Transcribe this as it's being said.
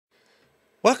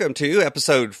Welcome to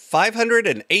episode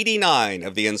 589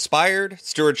 of the Inspired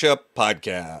Stewardship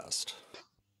Podcast.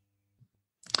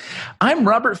 I'm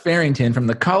Robert Farrington from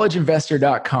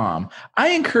thecollegeinvestor.com. I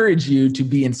encourage you to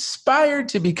be inspired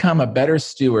to become a better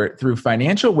steward through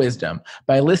financial wisdom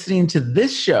by listening to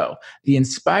this show, the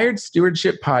Inspired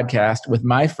Stewardship Podcast, with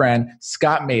my friend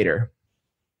Scott Mader.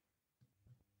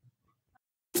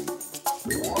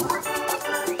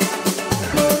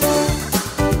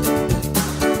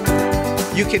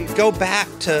 You can go back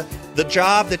to the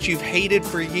job that you've hated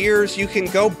for years. You can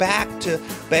go back to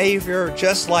behavior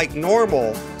just like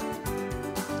normal.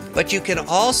 But you can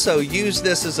also use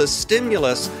this as a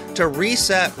stimulus to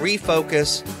reset,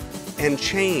 refocus, and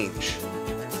change.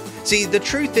 See, the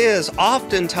truth is,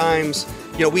 oftentimes,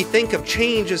 we think of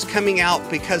change as coming out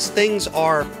because things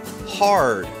are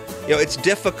hard. It's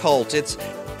difficult.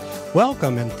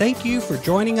 Welcome and thank you for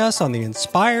joining us on the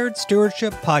Inspired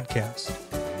Stewardship Podcast.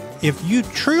 If you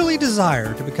truly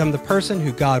desire to become the person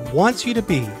who God wants you to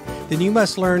be, then you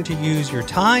must learn to use your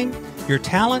time, your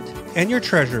talent, and your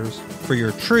treasures for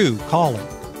your true calling.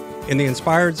 In the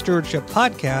Inspired Stewardship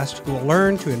Podcast, you will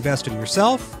learn to invest in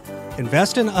yourself,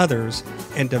 invest in others,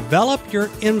 and develop your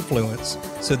influence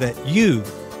so that you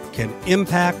can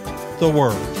impact the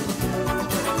world.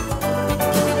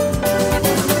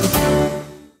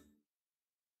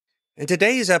 In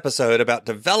today's episode about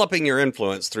developing your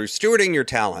influence through stewarding your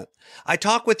talent, I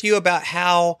talk with you about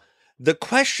how the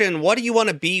question, what do you want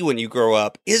to be when you grow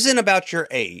up, isn't about your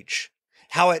age.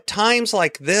 How at times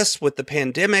like this with the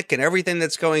pandemic and everything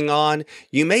that's going on,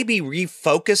 you may be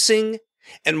refocusing,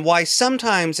 and why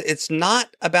sometimes it's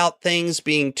not about things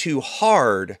being too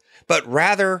hard, but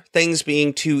rather things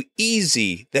being too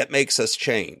easy that makes us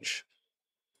change.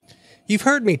 You've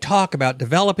heard me talk about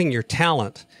developing your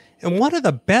talent. And one of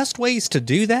the best ways to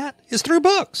do that is through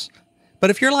books.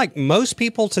 But if you're like most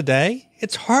people today,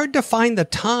 it's hard to find the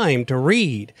time to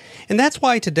read. And that's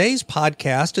why today's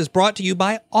podcast is brought to you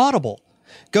by Audible.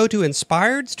 Go to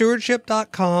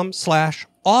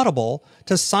inspiredstewardship.com/audible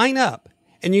to sign up,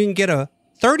 and you can get a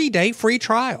 30-day free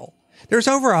trial. There's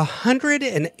over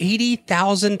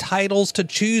 180,000 titles to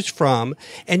choose from,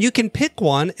 and you can pick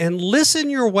one and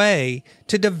listen your way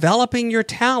to developing your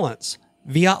talents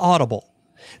via Audible.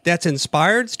 That's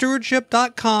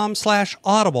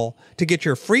inspiredstewardship.com/audible to get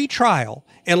your free trial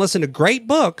and listen to great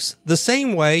books the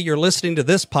same way you're listening to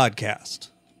this podcast.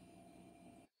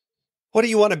 What do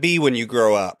you want to be when you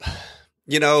grow up?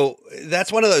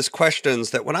 That's one of those questions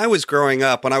that when I was growing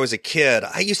up, when I was a kid,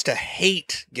 I used to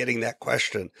hate getting that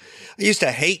question. I used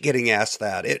to hate getting asked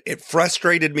that. It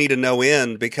frustrated me to no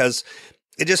end because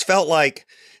it just felt like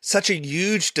such a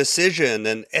huge decision,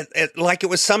 and like it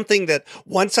was something that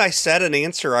once I said an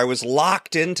answer, I was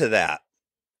locked into that.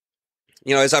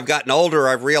 As I've gotten older,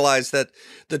 I've realized that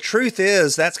the truth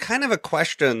is that's kind of a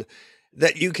question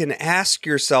that you can ask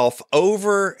yourself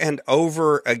over and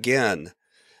over again.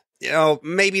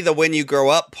 Maybe the when you grow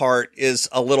up part is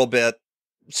a little bit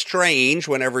strange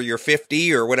whenever you're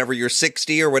 50 or whenever you're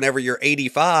 60 or whenever you're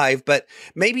 85, but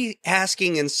maybe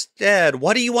asking instead,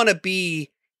 what do you want to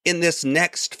be in this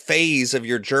next phase of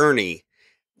your journey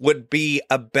would be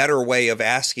a better way of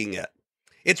asking it.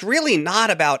 It's really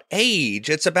not about age.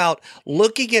 It's about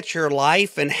looking at your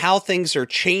life and how things are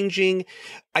changing,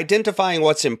 identifying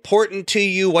what's important to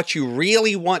you, what you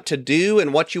really want to do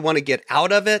and what you want to get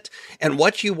out of it, and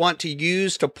what you want to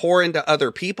use to pour into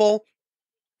other people.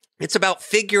 It's about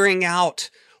figuring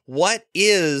out what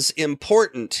is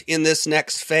important in this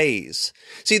next phase.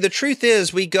 See, the truth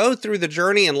is we go through the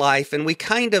journey in life and we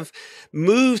kind of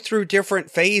move through different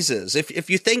phases. If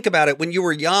you think about it, when you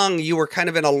were young, you were kind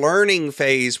of in a learning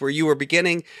phase where you were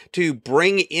beginning to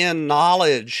bring in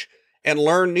knowledge and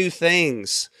learn new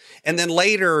things. And then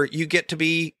later you get to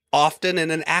be often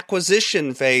in an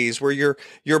acquisition phase where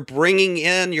you're bringing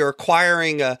in, you're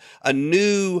acquiring a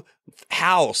new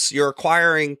house, you're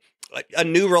acquiring a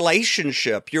new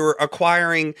relationship, you're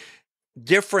acquiring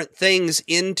different things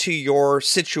into your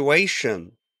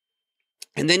situation.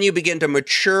 And then you begin to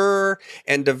mature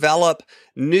and develop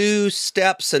new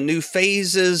steps and new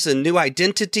phases and new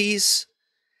identities.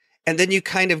 And then you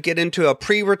kind of get into a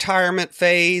pre-retirement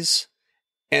phase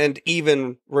and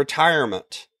even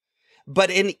retirement.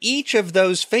 But in each of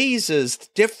those phases,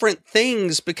 different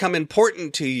things become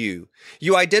important to you.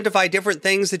 You identify different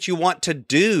things that you want to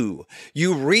do.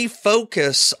 You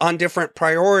refocus on different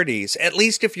priorities. At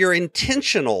least if you're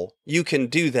intentional, you can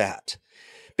do that.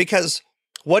 Because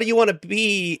what do you want to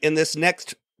be in this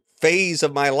next phase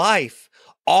of my life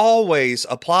always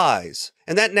applies.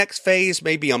 And that next phase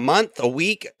may be a month, a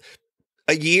week,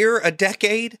 a year, a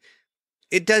decade.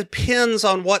 It depends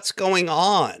on what's going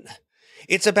on.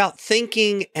 It's about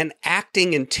thinking and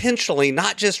acting intentionally,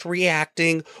 not just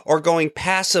reacting or going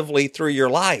passively through your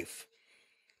life.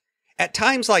 At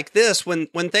times like this, when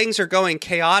things are going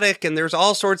chaotic and there's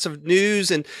all sorts of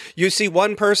news and you see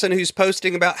one person who's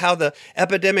posting about how the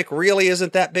epidemic really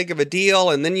isn't that big of a deal,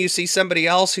 and then you see somebody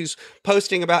else who's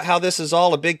posting about how this is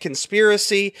all a big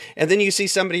conspiracy, and then you see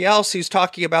somebody else who's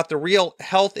talking about the real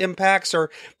health impacts or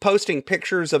posting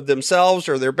pictures of themselves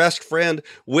or their best friend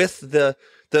with the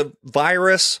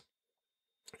virus.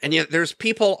 And yet there's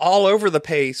people all over the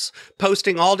place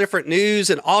posting all different news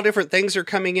and all different things are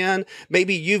coming in.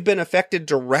 Maybe you've been affected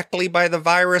directly by the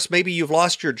virus. Maybe you've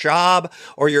lost your job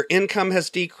or your income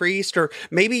has decreased, or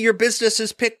maybe your business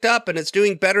is picked up and it's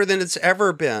doing better than it's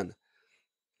ever been.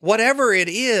 Whatever it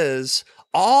is,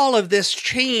 all of this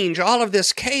change, all of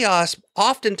this chaos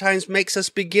oftentimes makes us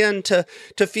begin to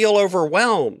feel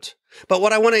overwhelmed. But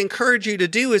what I want to encourage you to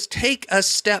do is take a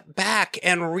step back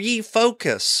and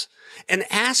refocus. And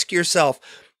ask yourself,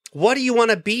 what do you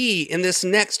want to be in this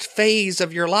next phase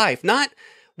of your life? Not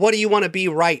what do you want to be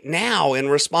right now in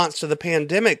response to the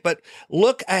pandemic, but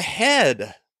look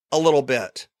ahead a little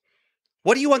bit.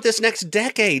 What do you want this next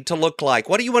decade to look like?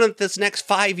 What do you want this next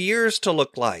 5 years to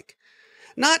look like?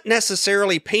 Not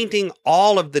necessarily painting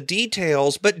all of the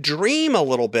details, but dream a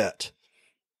little bit.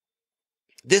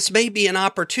 This may be an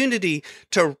opportunity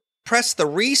to press the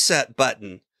reset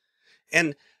button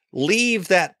and leave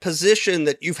that position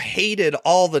that you've hated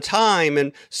all the time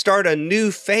and start a new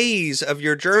phase of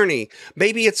your journey.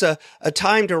 Maybe it's a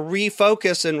time to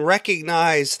refocus and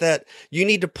recognize that you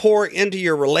need to pour into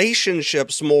your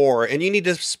relationships more and you need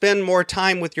to spend more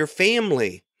time with your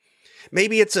family.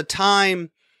 Maybe it's a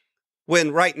time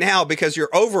when right now, because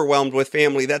you're overwhelmed with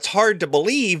family, that's hard to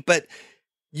believe, but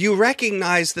you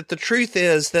recognize that the truth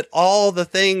is that all the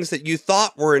things that you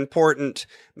thought were important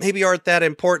maybe aren't that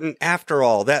important after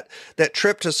all. That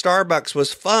trip to Starbucks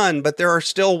was fun, but there are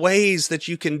still ways that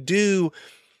you can do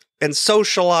and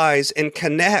socialize and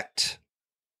connect.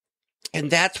 And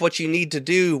that's what you need to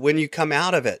do when you come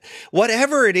out of it.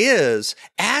 Whatever it is,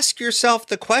 ask yourself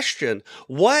the question,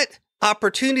 what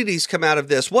opportunities come out of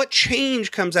this? What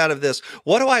change comes out of this?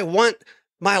 What do I want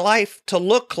my life to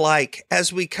look like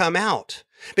as we come out?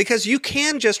 Because you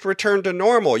can just return to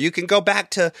normal. You can go back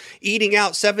to eating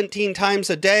out 17 times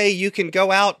a day. You can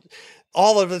go out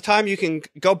all of the time. You can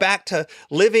go back to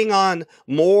living on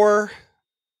more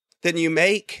than you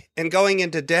make and going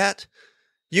into debt.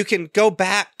 You can go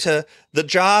back to the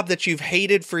job that you've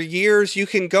hated for years. You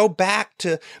can go back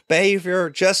to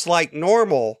behavior just like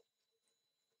normal.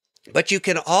 But you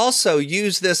can also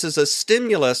use this as a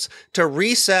stimulus to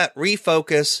reset,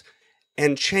 refocus,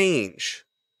 and change.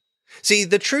 See,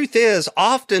 the truth is,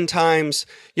 oftentimes,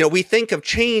 we think of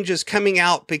change as coming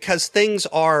out because things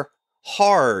are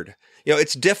hard.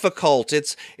 It's difficult.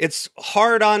 It's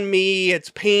hard on me.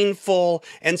 It's painful.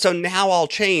 And so now I'll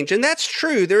change. And that's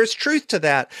true. There is truth to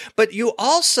that. But you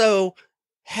also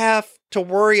have to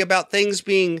worry about things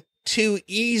being too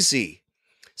easy.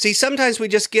 See, sometimes we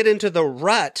just get into the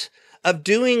rut of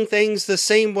doing things the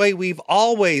same way we've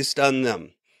always done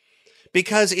them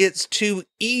because it's too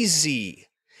easy.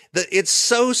 It's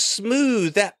so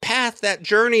smooth, that path, that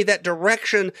journey, that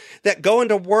direction, that going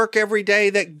to work every day,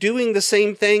 that doing the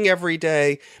same thing every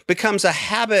day becomes a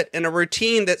habit and a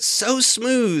routine that's so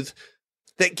smooth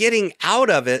that getting out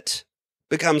of it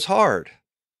becomes hard.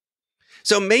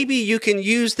 So maybe you can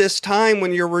use this time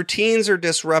when your routines are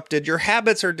disrupted, your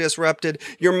habits are disrupted,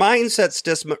 your mindset's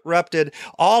disrupted,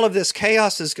 all of this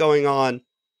chaos is going on,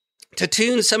 to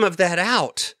tune some of that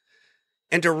out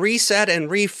and to reset and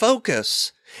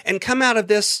refocus and come out of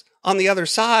this on the other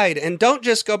side. And don't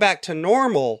just go back to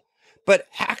normal, but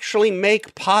actually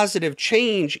make positive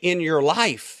change in your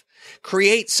life.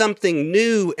 Create something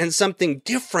new and something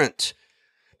different.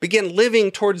 Begin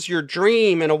living towards your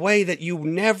dream in a way that you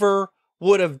never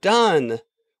would have done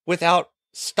without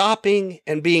stopping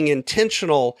and being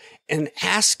intentional and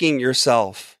asking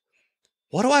yourself,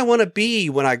 what do I want to be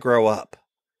when I grow up?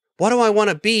 What do I want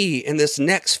to be in this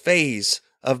next phase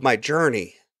of my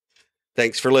journey?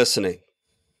 Thanks for listening.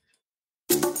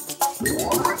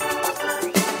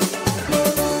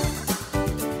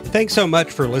 Thanks so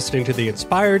much for listening to the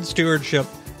Inspired Stewardship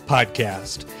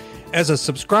podcast. As a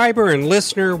subscriber and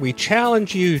listener, we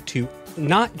challenge you to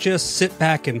not just sit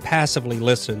back and passively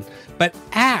listen, but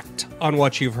act on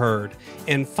what you've heard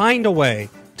and find a way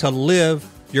to live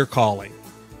your calling.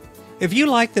 If you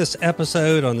like this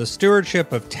episode on the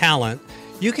stewardship of talent,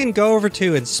 you can go over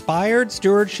to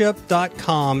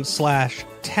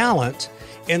inspiredstewardship.com/talent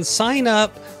and sign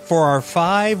up for our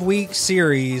 5-week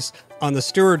series on the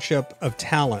stewardship of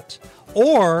talent.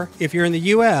 Or if you're in the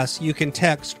U.S., you can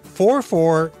text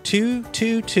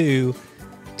 44222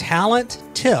 Talent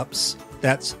Tips.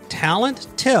 That's Talent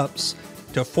Tips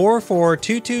to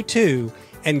 44222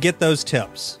 and get those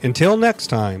tips. Until next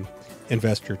time,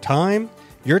 invest your time,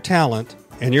 your talent,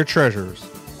 and your treasures.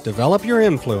 Develop your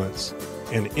influence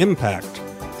and impact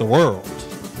the world.